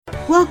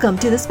Welcome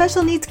to the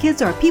Special Needs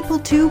Kids Are People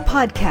Too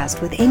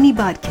podcast with Amy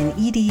Bodkin,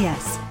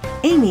 EDS.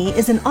 Amy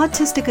is an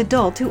autistic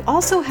adult who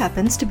also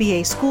happens to be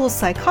a school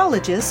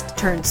psychologist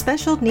turned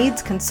special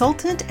needs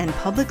consultant and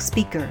public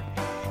speaker.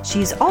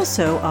 She's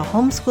also a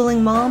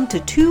homeschooling mom to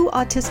 2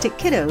 autistic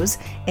kiddos,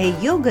 a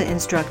yoga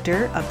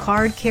instructor, a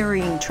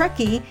card-carrying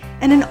Trekkie,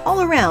 and an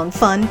all-around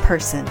fun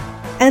person.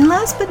 And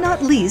last but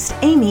not least,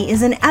 Amy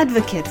is an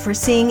advocate for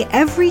seeing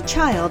every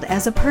child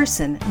as a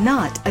person,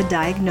 not a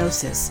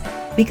diagnosis.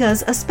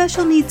 Because a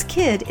special needs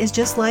kid is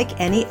just like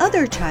any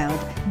other child,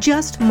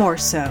 just more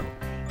so.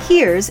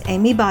 Here's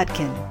Amy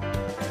Bodkin.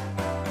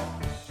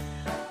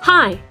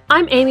 Hi,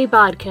 I'm Amy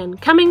Bodkin,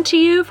 coming to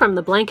you from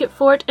the blanket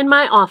fort in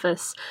my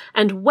office,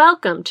 and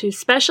welcome to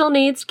Special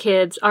Needs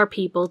Kids Are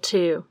People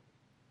Too.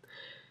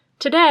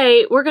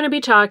 Today, we're going to be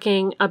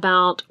talking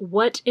about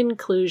what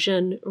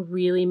inclusion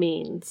really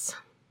means.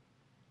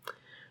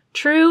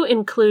 True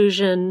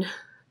inclusion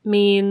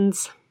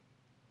means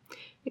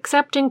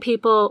accepting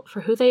people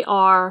for who they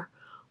are,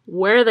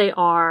 where they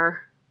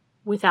are,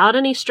 without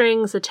any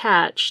strings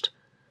attached,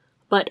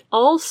 but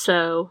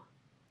also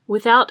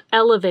without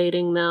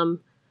elevating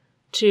them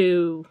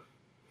to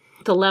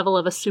the level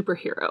of a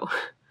superhero,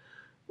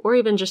 or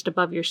even just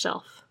above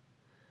yourself.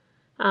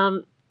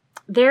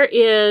 There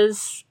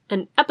is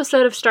an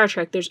episode of Star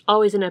Trek, there's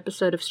always an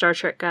episode of Star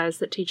Trek, guys,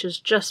 that teaches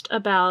just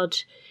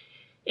about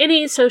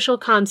any social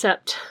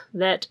concept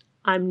that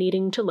I'm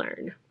needing to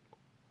learn.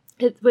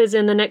 It was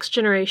in The Next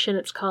Generation.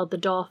 It's called The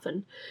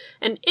Dolphin.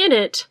 And in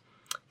it,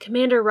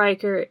 Commander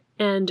Riker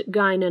and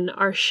Guinan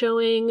are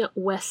showing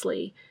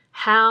Wesley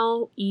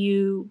how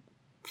you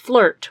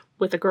flirt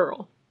with a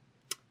girl.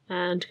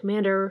 And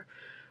Commander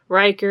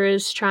Riker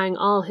is trying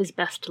all his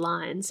best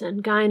lines.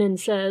 And Guinan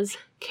says,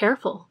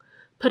 "Careful,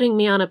 putting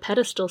me on a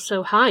pedestal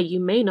so high you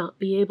may not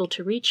be able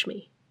to reach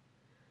me."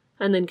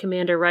 And then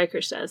Commander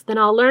Riker says, "Then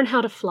I'll learn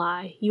how to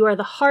fly. You are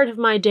the heart of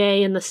my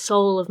day and the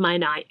soul of my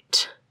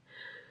night."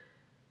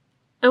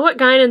 And what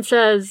Guinan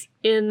says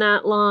in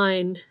that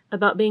line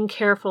about being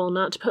careful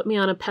not to put me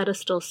on a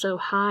pedestal so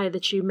high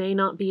that you may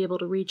not be able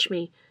to reach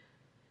me,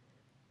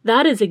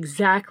 that is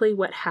exactly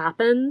what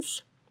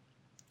happens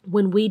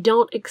when we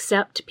don't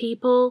accept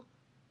people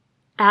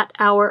at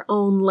our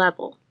own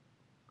level.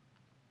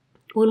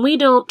 When we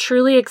don't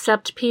truly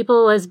accept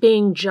people as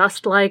being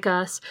just like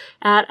us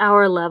at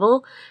our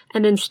level,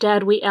 and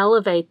instead we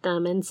elevate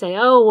them and say,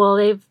 "Oh, well,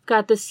 they've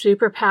got this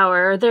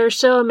superpower, or they're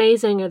so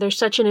amazing, or they're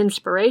such an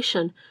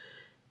inspiration,"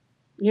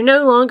 you're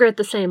no longer at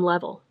the same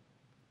level.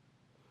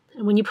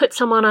 And when you put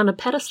someone on a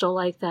pedestal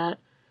like that,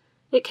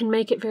 it can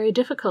make it very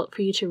difficult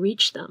for you to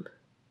reach them,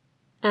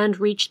 and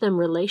reach them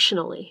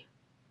relationally.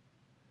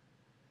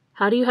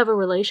 How do you have a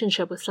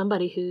relationship with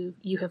somebody who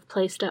you have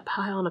placed up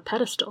high on a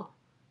pedestal?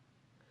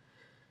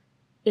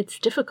 It's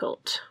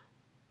difficult.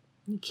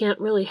 You can't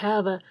really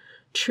have a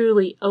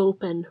truly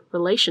open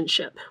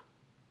relationship.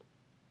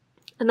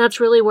 And that's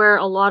really where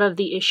a lot of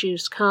the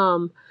issues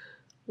come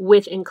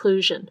with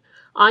inclusion.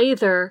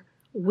 Either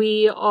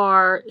we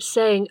are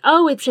saying,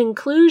 "Oh, it's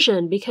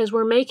inclusion," because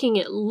we're making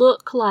it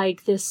look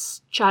like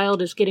this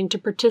child is getting to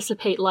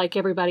participate like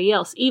everybody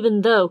else,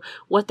 even though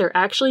what they're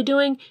actually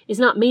doing is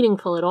not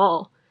meaningful at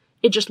all.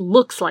 It just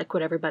looks like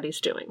what everybody's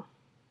doing.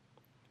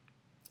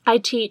 I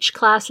teach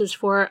classes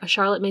for a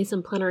Charlotte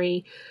Mason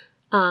Plenary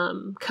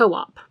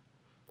co-op.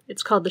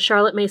 It's called the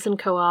Charlotte Mason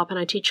Co-op, and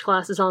I teach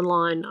classes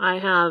online. I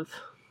have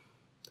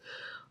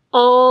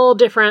all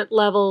different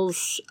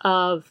levels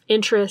of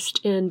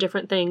interest in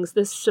different things.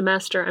 This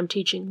semester, I'm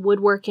teaching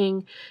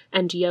woodworking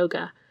and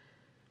yoga.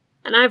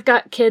 And I've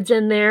got kids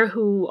in there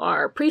who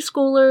are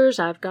preschoolers.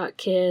 I've got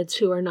kids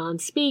who are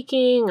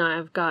non-speaking.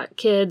 I've got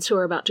kids who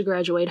are about to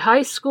graduate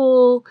high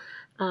school.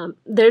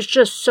 There's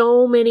just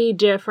so many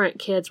different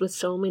kids with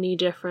so many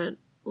different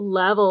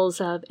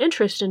levels of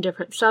interest in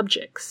different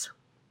subjects.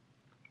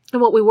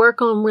 And what we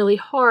work on really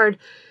hard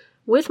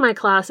with my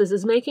classes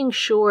is making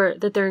sure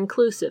that they're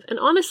inclusive. And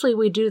honestly,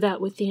 we do that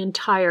with the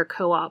entire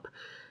co-op.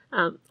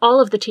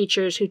 All of the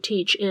teachers who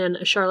teach in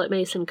a Charlotte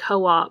Mason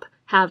co-op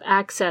have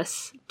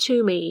access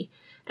to me,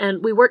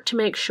 and we work to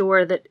make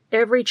sure that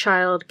every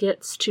child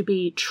gets to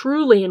be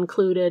truly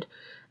included,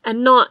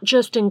 and not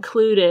just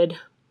included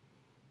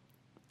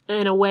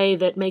in a way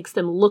that makes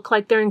them look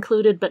like they're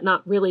included, but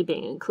not really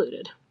being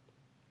included.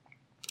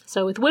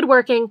 So with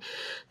woodworking,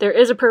 there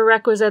is a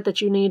prerequisite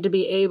that you need to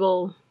be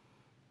able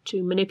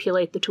to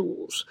manipulate the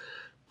tools,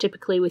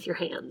 typically with your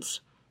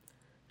hands.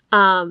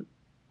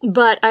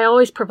 But I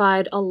always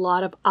provide a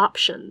lot of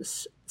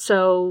options.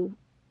 So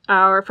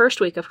our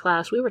first week of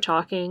class, we were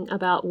talking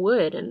about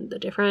wood and the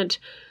different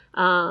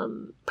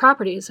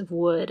properties of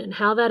wood and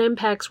how that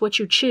impacts what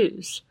you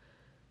choose.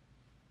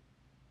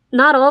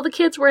 Not all the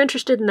kids were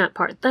interested in that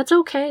part. That's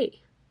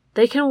okay.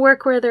 They can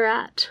work where they're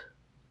at.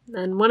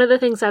 And one of the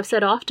things I've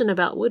said often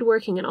about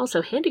woodworking and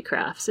also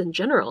handicrafts in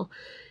general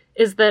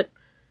is that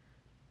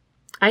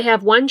I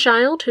have one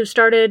child who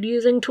started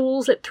using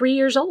tools at 3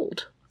 years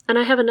old, and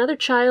I have another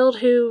child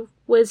who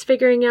was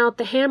figuring out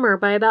the hammer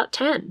by about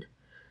 10.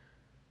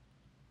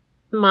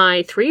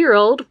 My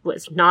 3-year-old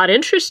was not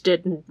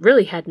interested and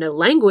really had no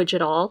language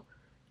at all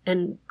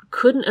and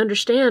couldn't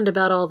understand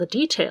about all the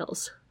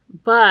details.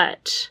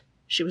 But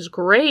she was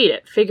great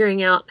at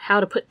figuring out how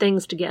to put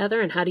things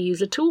together and how to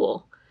use a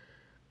tool.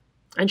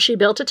 And she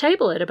built a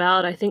table at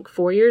about, I think,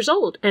 4 years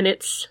old. And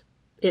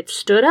it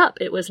stood up.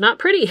 It was not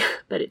pretty,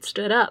 but it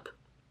stood up.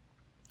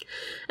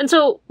 And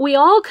so we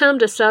all come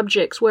to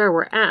subjects where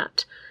we're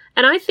at.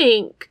 And I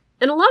think,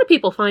 and a lot of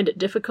people find it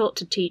difficult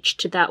to teach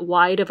to that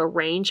wide of a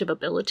range of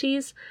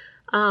abilities.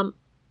 I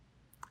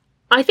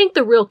think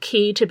the real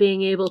key to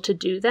being able to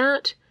do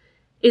that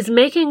is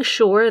making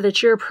sure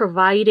that you're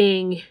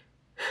providing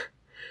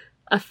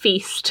a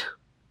feast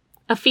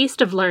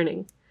of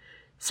learning.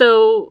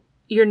 So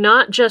you're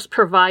not just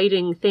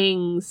providing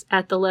things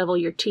at the level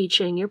you're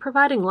teaching, you're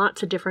providing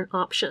lots of different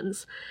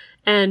options.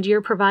 And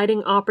you're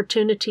providing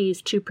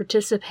opportunities to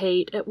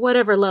participate at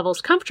whatever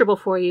level's comfortable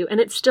for you, and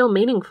it's still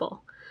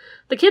meaningful.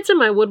 The kids in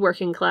my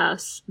woodworking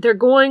class, they're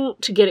going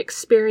to get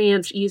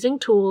experience using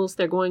tools,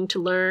 they're going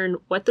to learn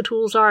what the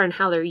tools are and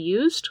how they're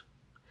used,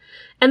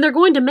 and they're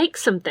going to make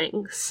some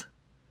things.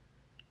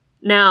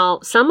 Now,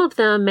 some of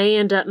them may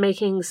end up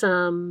making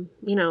some,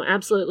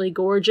 absolutely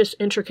gorgeous,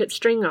 intricate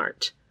string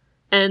art.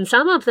 And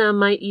some of them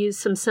might use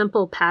some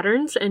simple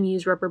patterns and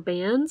use rubber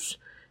bands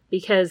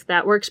because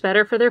that works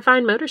better for their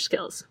fine motor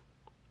skills.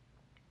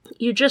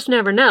 You just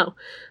never know.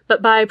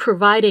 But by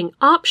providing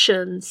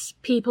options,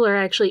 people are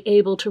actually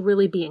able to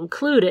really be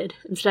included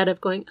instead of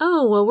going,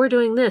 oh, well, we're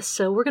doing this,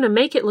 so we're going to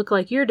make it look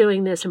like you're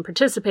doing this and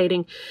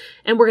participating,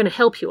 and we're going to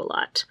help you a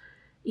lot.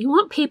 You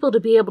want people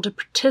to be able to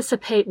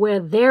participate where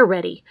they're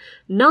ready,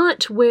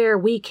 not where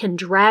we can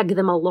drag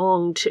them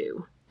along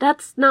to.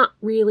 That's not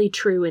really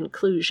true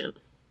inclusion.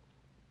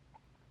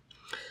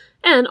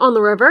 And on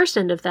the reverse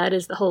end of that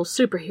is the whole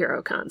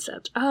superhero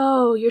concept.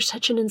 Oh, you're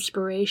such an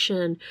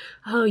inspiration.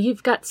 Oh,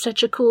 you've got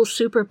such a cool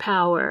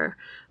superpower.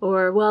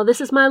 Or, well, this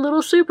is my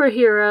little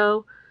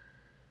superhero.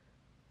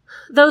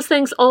 Those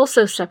things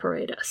also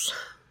separate us.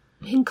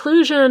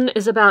 Inclusion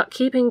is about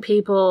keeping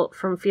people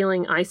from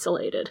feeling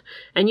isolated.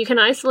 And you can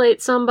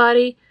isolate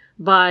somebody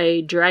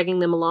by dragging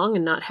them along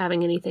and not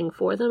having anything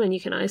for them. And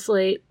you can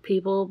isolate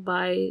people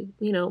by,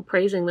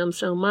 praising them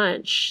so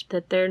much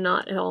that they're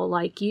not at all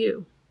like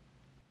you.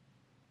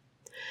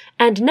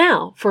 And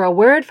now for a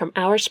word from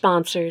our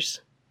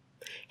sponsors.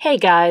 Hey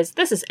guys,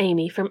 this is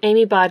Amy from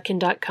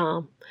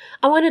amybodkin.com.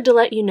 I wanted to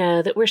let you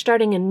know that we're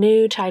starting a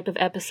new type of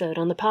episode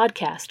on the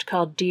podcast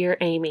called Dear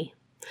Amy.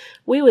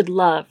 We would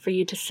love for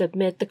you to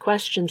submit the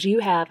questions you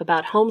have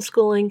about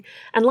homeschooling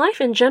and life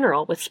in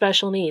general with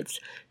special needs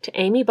to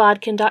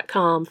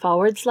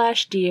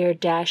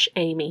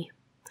amybodkin.com/dear-amy.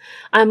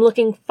 I'm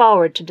looking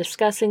forward to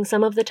discussing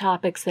some of the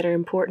topics that are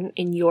important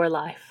in your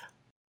life.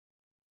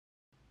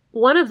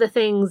 One of the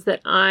things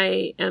that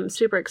I am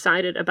super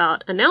excited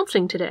about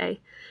announcing today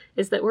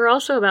is that we're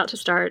also about to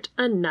start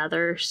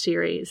another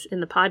series in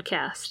the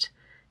podcast.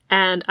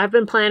 And I've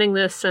been planning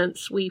this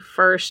since we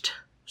first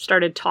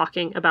started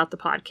talking about the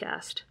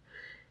podcast.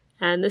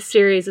 And this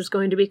series is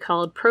going to be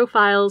called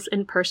Profiles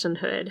in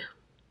Personhood.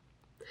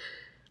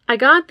 I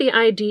got the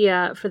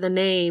idea for the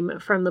name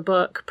from the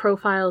book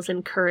Profiles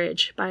in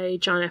Courage by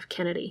John F.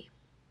 Kennedy.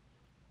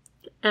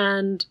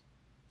 And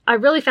I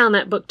really found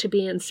that book to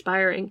be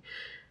inspiring.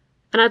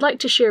 And I'd like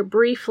to share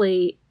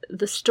briefly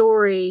the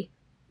story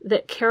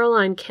that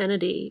Caroline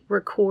Kennedy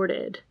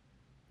recorded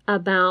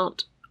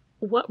about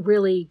what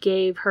really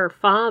gave her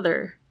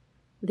father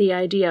the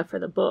idea for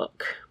the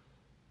book.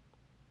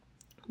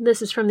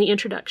 This is from the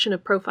introduction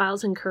of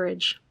Profiles in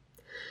Courage.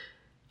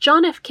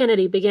 John F.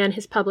 Kennedy began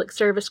his public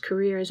service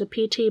career as a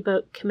PT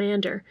boat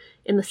commander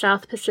in the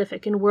South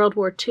Pacific in World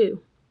War II.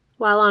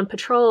 While on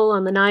patrol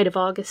on the night of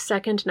August 2,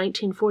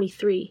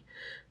 1943,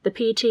 the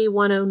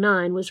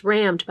PT-109 was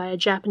rammed by a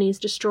Japanese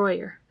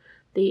destroyer,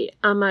 the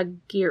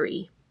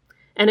Amagiri,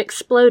 and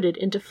exploded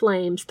into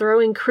flames,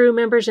 throwing crew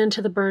members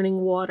into the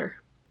burning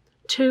water.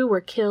 2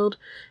 were killed,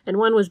 and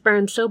 1 was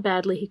burned so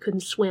badly he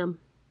couldn't swim.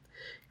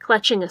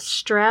 Clutching a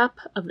strap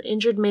of the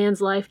injured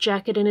man's life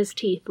jacket in his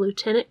teeth,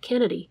 Lieutenant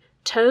Kennedy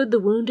towed the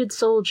wounded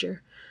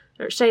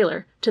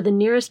sailor to the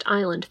nearest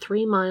island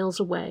 3 miles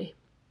away.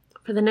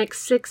 For the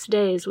next 6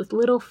 days, with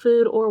little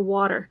food or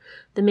water,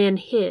 the men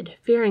hid,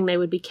 fearing they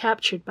would be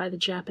captured by the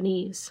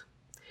Japanese.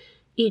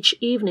 Each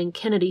evening,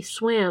 Kennedy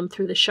swam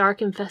through the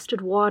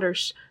shark-infested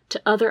waters to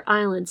other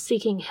islands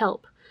seeking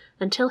help,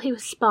 until he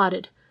was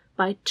spotted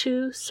by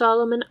 2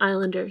 Solomon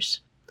Islanders,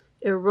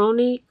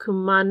 Ironi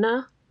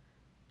Kumana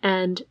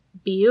and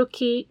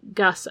Biyuki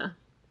Gasa.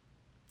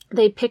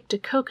 They picked a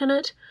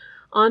coconut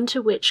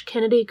onto which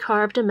Kennedy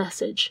carved a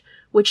message,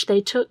 which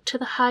they took to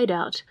the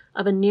hideout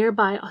of a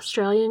nearby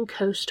Australian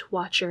coast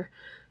watcher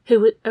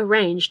who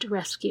arranged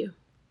rescue.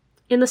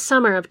 In the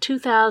summer of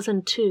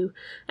 2002,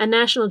 a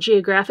National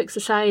Geographic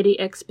Society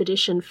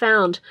expedition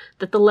found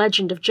that the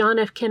legend of John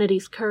F.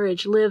 Kennedy's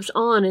courage lives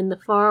on in the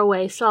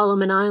faraway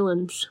Solomon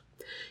Islands.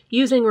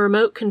 Using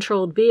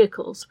remote-controlled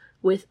vehicles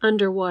with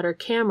underwater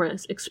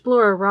cameras,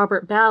 explorer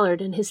Robert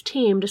Ballard and his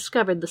team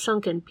discovered the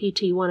sunken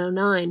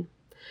PT-109.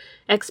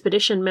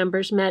 expedition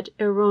members met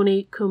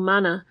Ironi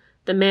Kumana,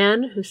 the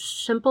man whose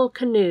simple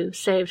canoe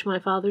saved my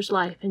father's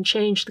life and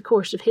changed the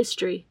course of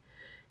history,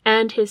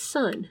 and his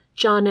son,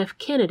 John F.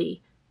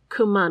 Kennedy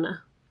Kumana.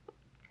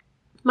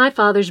 My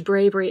father's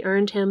bravery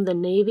earned him the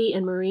Navy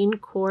and Marine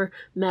Corps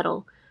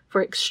Medal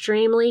for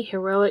extremely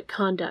heroic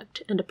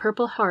conduct and a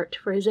Purple Heart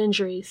for his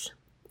injuries.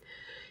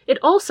 It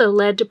also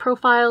led to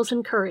profiles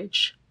in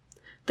courage.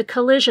 The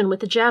collision with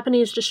the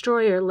Japanese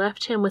destroyer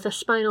left him with a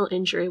spinal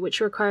injury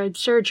which required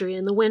surgery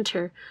in the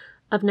winter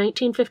of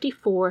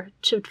 1954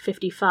 to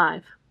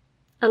 55.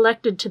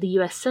 Elected to the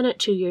U.S. Senate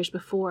 2 years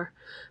before,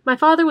 my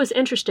father was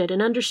interested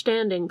in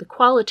understanding the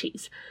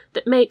qualities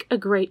that make a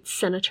great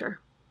senator.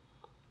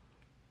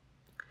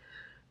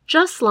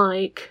 Just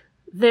like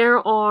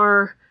there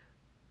are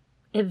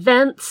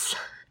events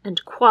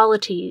and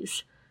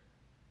qualities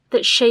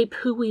that shape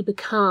who we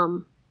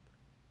become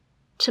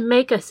to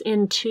make us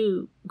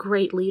into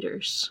great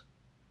leaders,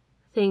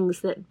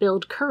 things that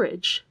build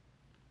courage,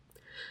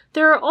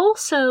 there are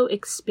also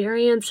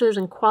experiences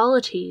and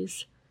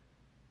qualities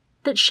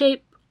that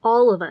shape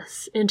all of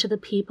us into the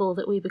people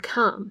that we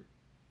become.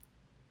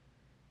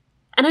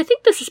 And I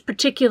think this is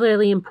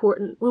particularly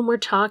important when we're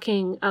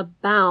talking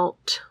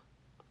about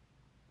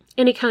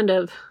any kind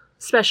of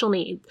special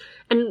need.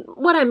 And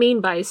what I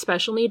mean by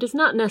special need is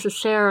not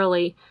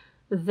necessarily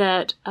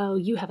that, oh,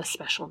 you have a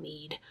special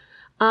need.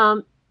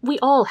 We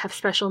all have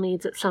special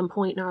needs at some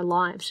point in our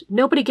lives.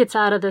 Nobody gets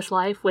out of this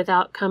life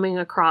without coming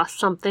across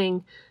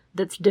something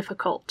that's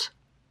difficult.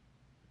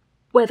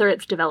 Whether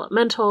it's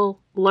developmental,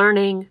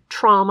 learning,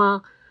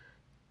 trauma,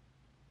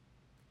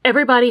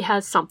 everybody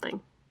has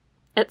something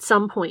at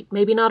some point.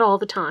 Maybe not all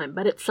the time,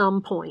 but at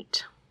some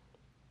point.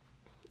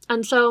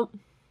 And so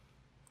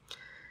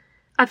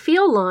I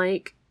feel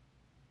like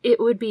it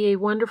would be a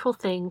wonderful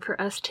thing for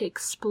us to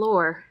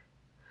explore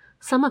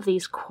some of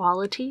these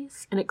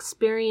qualities and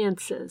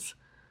experiences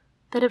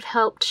that have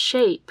helped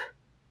shape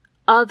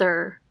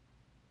other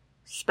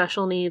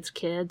special needs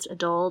kids,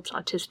 adults,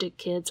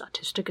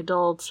 autistic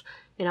adults,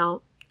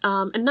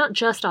 and not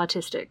just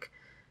autistic.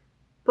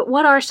 But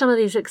what are some of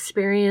these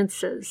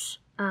experiences?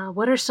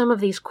 What are some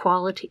of these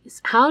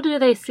qualities? How do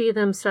they see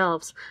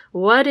themselves?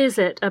 What is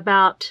it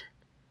about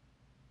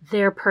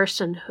their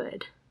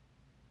personhood?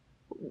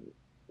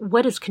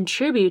 What has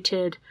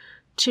contributed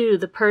to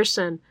the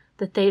person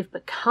that they've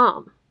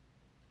become?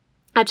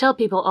 I tell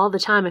people all the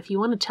time, if you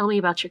want to tell me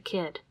about your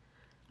kid,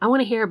 I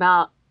want to hear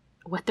about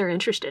what they're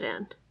interested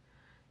in.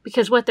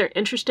 Because what they're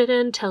interested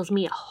in tells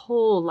me a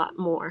whole lot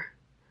more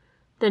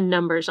than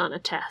numbers on a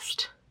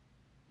test.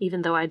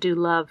 Even though I do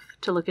love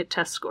to look at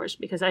test scores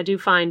because I do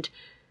find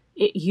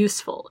it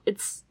useful.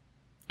 It's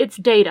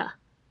data,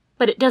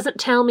 but it doesn't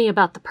tell me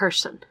about the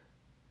person.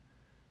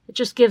 It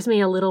just gives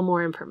me a little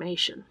more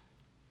information.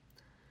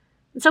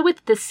 And so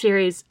with this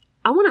series,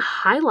 I want to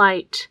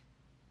highlight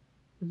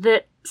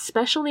that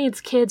special needs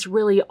kids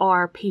really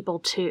are people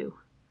too.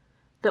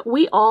 That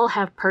we all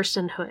have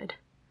personhood.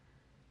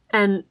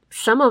 And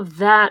some of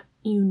that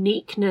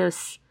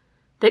uniqueness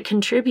that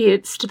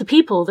contributes to the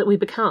people that we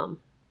become.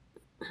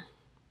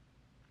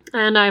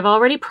 And I've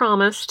already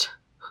promised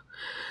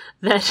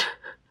that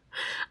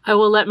I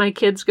will let my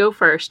kids go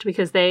first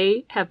because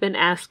they have been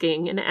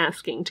asking and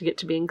asking to get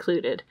to be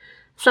included.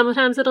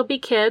 Sometimes it'll be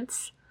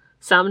kids.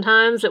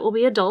 Sometimes it will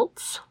be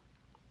adults.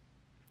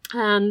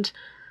 And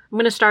I'm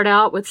going to start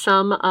out with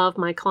some of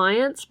my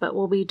clients, but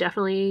we'll be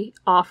definitely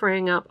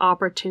offering up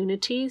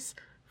opportunities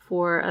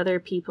for other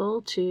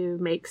people to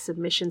make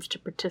submissions to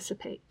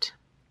participate.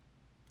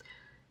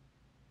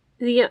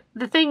 The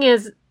thing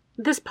is,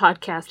 this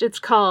podcast, it's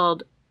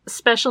called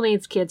Special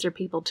Needs Kids Are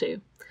People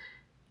Too.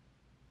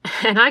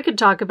 And I could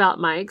talk about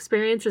my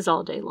experiences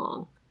all day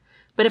long.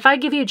 But if I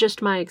give you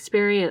just my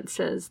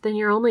experiences, then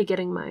you're only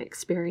getting my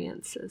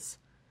experiences.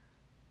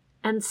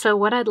 And so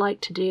what I'd like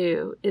to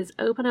do is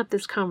open up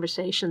this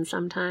conversation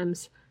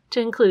sometimes to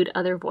include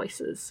other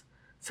voices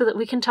so that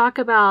we can talk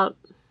about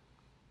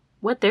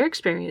what their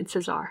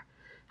experiences are,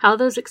 how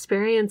those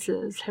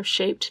experiences have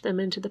shaped them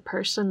into the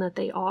person that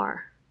they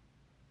are.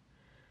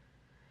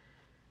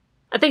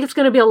 I think it's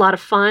going to be a lot of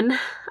fun.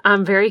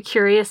 I'm very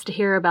curious to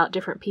hear about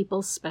different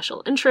people's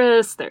special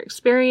interests, their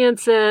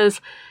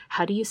experiences.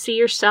 How do you see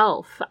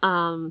yourself?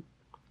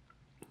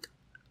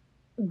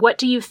 What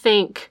do you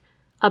think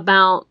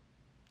about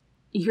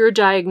your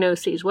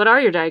diagnoses? What are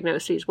your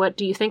diagnoses? What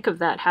do you think of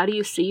that? How do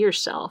you see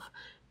yourself?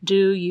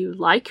 Do you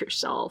like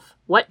yourself?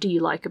 What do you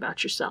like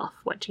about yourself?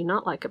 What do you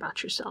not like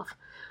about yourself?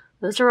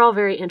 Those are all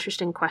very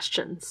interesting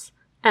questions.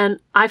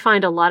 And I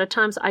find a lot of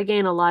times I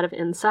gain a lot of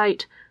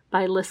insight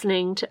by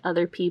listening to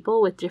other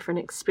people with different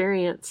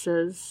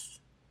experiences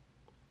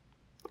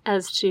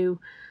as to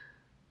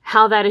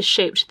how that has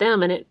shaped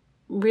them. And it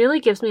really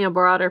gives me a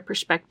broader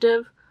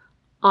perspective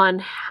on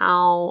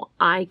how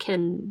I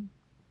can,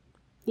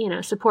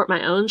 support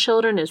my own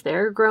children as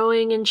they're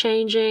growing and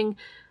changing,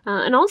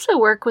 and also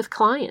work with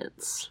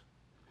clients.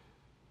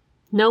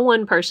 No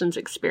one person's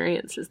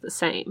experience is the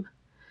same.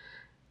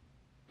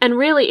 And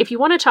really, if you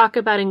want to talk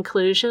about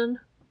inclusion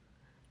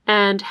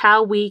and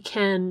how we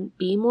can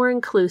be more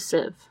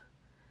inclusive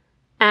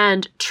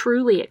and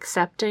truly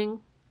accepting,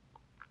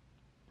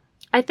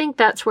 I think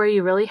that's where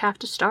you really have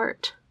to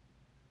start.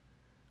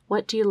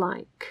 What do you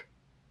like?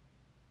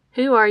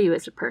 Who are you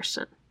as a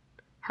person?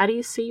 How do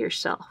you see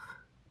yourself?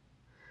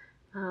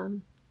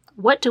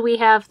 What do we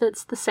have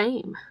that's the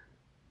same?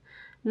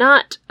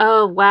 Not,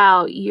 oh,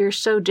 wow, you're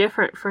so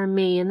different from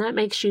me and that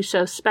makes you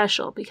so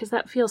special, because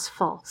that feels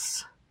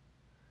false.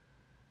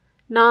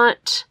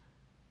 Not,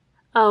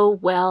 oh,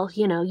 well,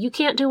 you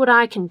can't do what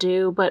I can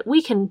do, but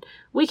we can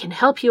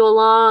help you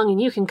along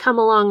and you can come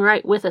along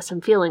right with us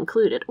and feel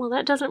included. Well,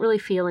 that doesn't really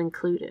feel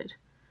included.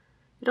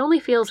 It only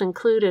feels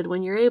included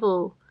when you're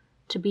able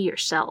to be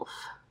yourself.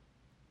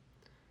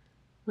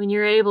 When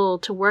you're able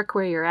to work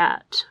where you're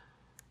at.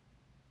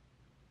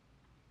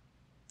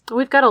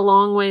 We've got a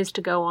long ways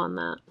to go on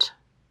that.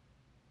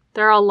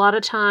 There are a lot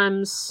of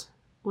times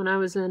when I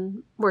was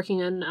working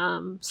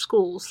in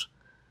schools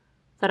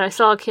that I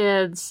saw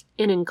kids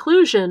in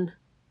inclusion,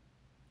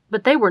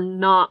 but they were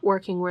not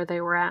working where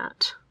they were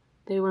at.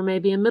 They were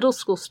maybe a middle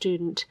school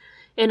student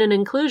in an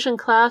inclusion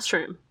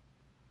classroom,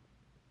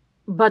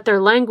 but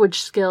their language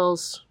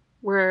skills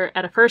were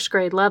at a first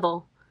grade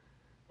level,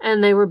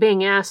 and they were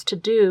being asked to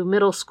do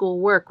middle school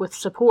work with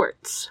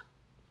supports.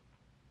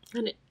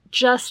 And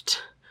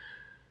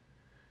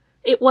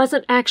it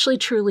wasn't actually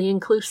truly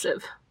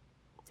inclusive.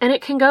 And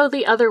it can go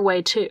the other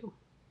way too.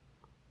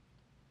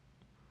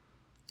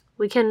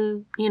 We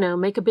can,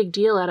 make a big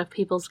deal out of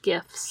people's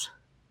gifts.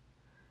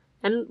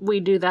 And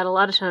we do that a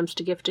lot of times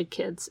to gifted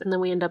kids, and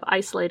then we end up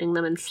isolating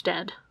them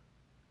instead.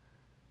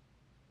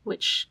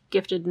 Which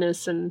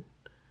giftedness and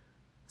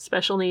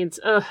special needs,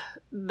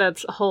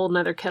 that's a whole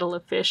nother kettle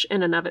of fish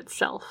in and of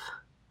itself.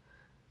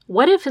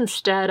 What if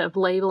instead of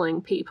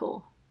labeling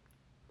people,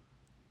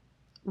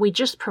 we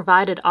just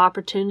provided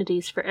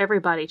opportunities for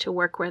everybody to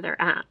work where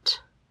they're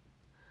at?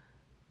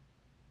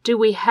 Do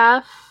we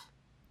have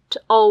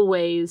to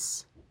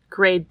always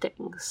grade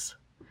things?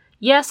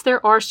 Yes,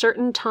 there are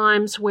certain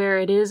times where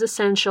it is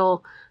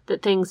essential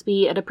that things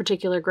be at a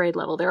particular grade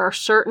level. There are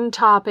certain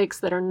topics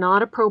that are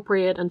not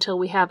appropriate until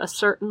we have a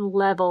certain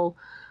level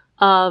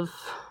of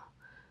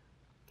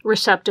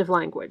receptive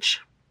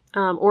language,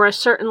 or a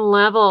certain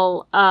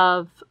level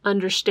of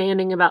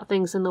understanding about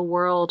things in the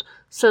world,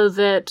 so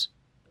that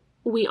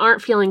we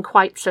aren't feeling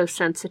quite so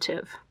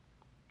sensitive.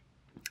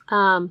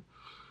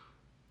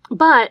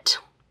 But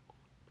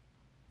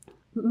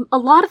a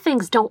lot of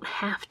things don't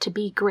have to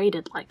be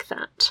graded like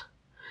that.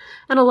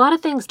 And a lot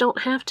of things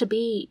don't have to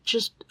be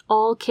just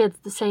all kids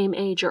the same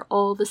age or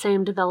all the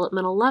same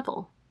developmental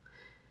level.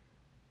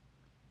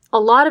 A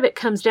lot of it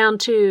comes down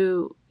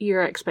to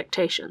your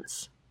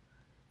expectations.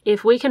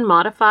 If we can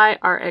modify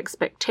our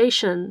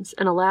expectations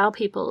and allow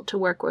people to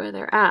work where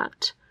they're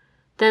at,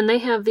 then they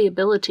have the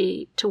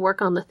ability to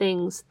work on the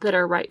things that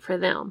are right for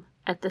them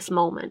at this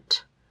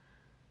moment.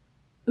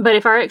 But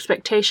if our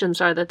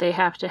expectations are that they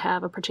have to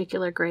have a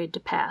particular grade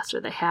to pass,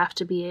 or they have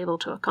to be able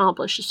to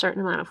accomplish a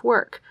certain amount of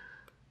work,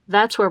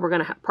 that's where we're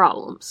going to have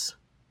problems.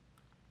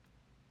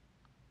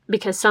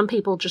 Because some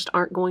people just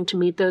aren't going to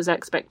meet those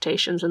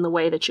expectations in the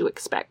way that you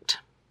expect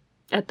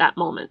at that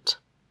moment.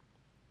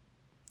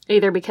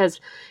 Either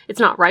because it's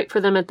not right for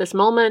them at this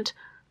moment,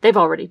 they've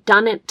already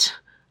done it,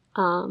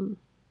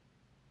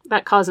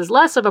 that causes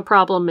less of a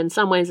problem in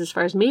some ways as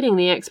far as meeting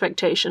the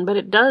expectation, but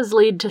it does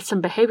lead to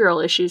some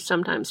behavioral issues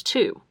sometimes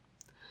too.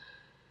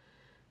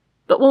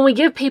 But when we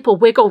give people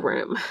wiggle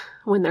room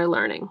when they're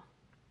learning,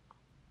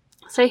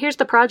 say, here's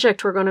the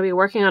project we're going to be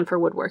working on for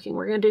woodworking.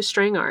 We're going to do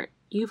string art.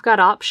 You've got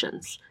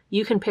options.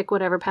 You can pick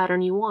whatever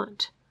pattern you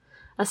want.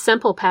 A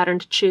simple pattern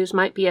to choose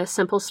might be a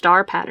simple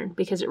star pattern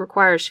because it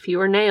requires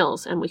fewer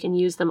nails, and we can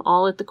use them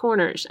all at the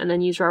corners and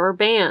then use rubber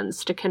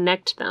bands to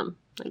connect them,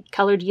 like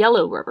colored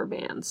yellow rubber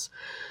bands.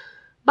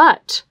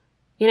 But,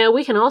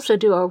 we can also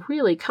do a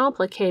really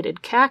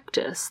complicated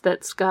cactus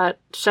that's got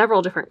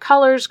several different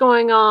colors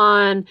going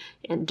on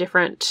and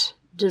different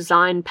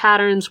design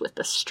patterns with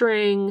the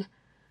string.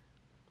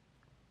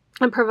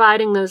 And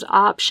providing those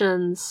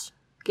options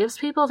gives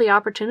people the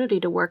opportunity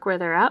to work where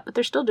they're at, but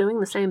they're still doing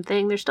the same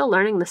thing. They're still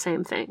learning the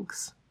same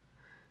things.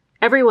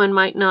 Everyone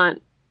might not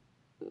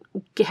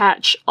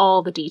catch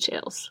all the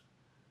details,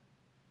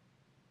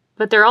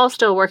 but they're all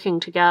still working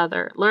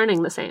together,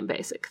 learning the same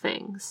basic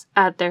things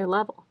at their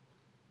level.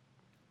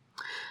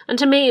 And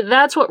to me,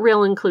 that's what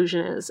real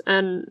inclusion is.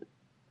 And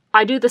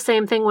I do the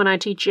same thing when I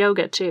teach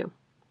yoga too.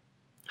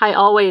 I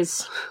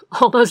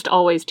almost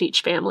always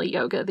teach family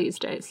yoga these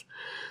days.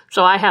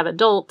 So I have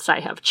adults,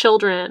 I have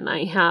children,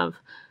 I have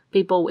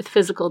people with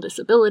physical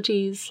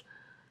disabilities.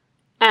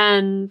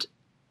 And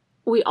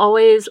we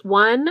always,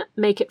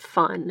 make it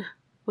fun.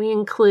 We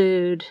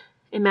include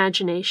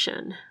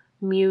imagination,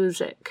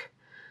 music,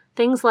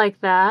 things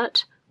like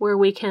that, where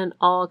we can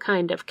all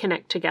kind of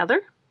connect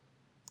together.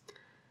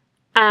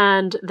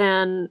 And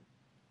then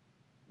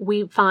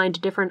we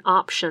find different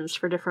options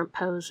for different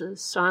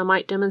poses. So I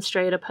might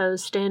demonstrate a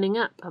pose standing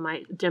up. I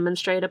might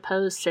demonstrate a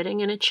pose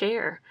sitting in a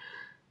chair.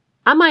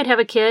 I might have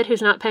a kid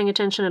who's not paying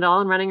attention at all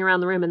and running around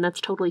the room, and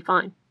that's totally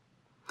fine.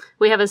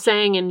 We have a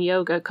saying in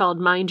yoga called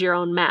mind your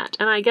own mat,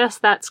 and I guess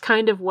that's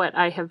kind of what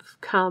I have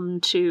come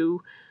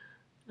to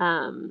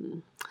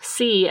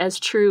see as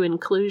true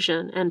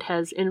inclusion and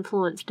has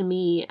influenced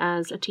me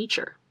as a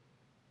teacher.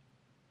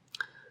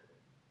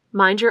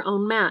 Mind your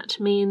own mat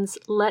means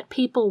let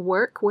people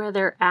work where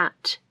they're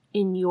at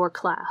in your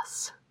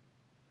class.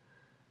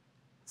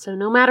 So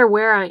no matter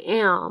where I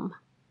am,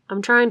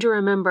 I'm trying to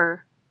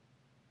remember,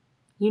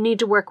 you need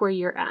to work where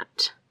you're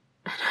at.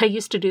 I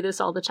used to do this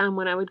all the time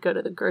when I would go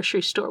to the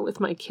grocery store with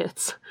my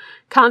kids,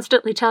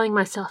 constantly telling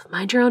myself,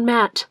 mind your own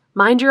mat,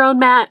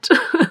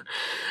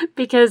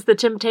 because the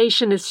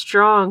temptation is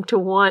strong to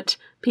want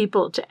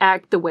people to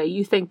act the way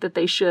you think that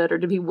they should or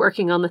to be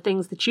working on the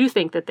things that you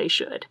think that they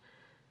should.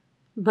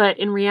 But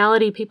in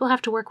reality, people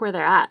have to work where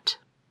they're at.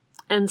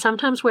 And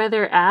sometimes where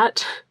they're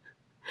at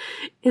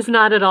is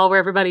not at all where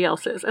everybody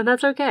else is, and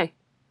that's okay.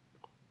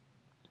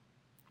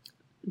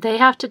 They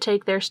have to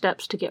take their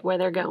steps to get where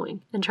they're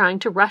going, and trying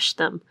to rush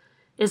them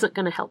isn't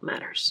going to help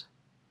matters.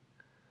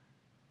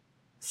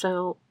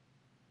 So,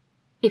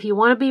 if you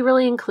want to be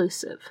really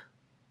inclusive,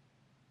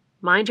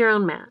 mind your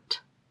own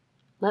mat.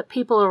 Let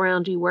people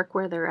around you work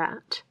where they're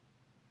at.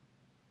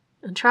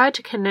 And try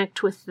to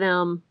connect with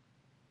them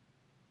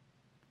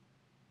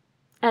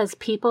as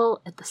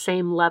people at the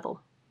same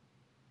level.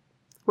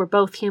 We're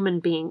both human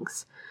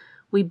beings.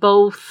 We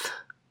both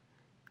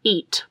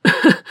eat.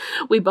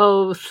 We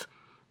both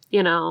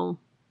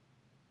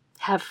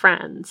have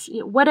friends.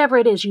 Whatever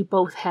it is you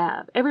both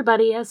have,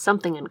 everybody has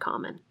something in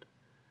common.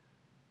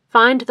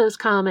 Find those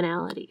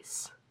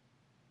commonalities.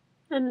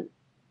 And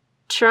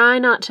try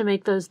not to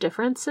make those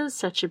differences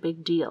such a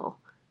big deal,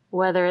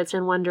 whether it's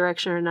in one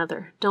direction or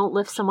another. Don't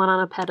lift someone on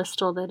a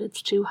pedestal that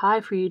it's too high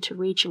for you to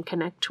reach and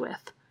connect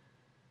with.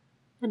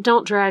 And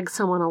don't drag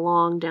someone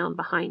along down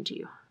behind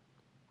you.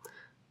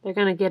 They're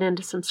going to get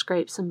into some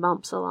scrapes and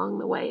bumps along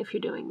the way if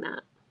you're doing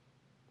that.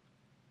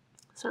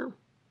 So,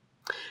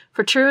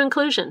 for true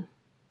inclusion,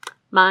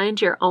 mind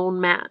your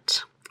own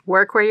mat.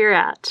 Work where you're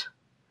at.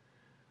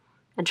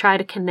 And try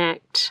to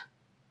connect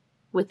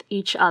with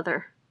each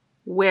other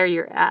where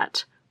you're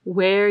at,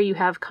 where you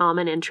have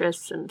common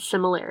interests and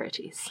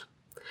similarities.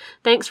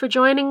 Thanks for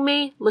joining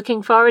me.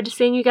 Looking forward to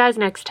seeing you guys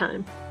next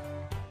time.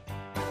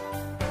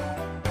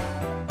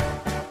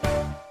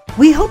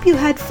 We hope you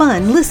had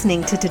fun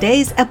listening to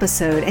today's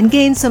episode and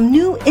gained some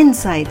new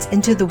insights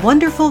into the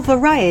wonderful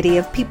variety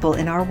of people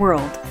in our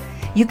world.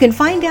 You can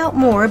find out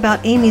more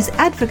about Amy's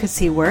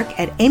advocacy work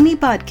at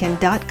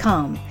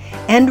amybodkin.com.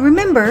 And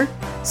remember,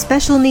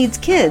 special needs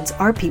kids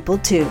are people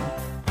too.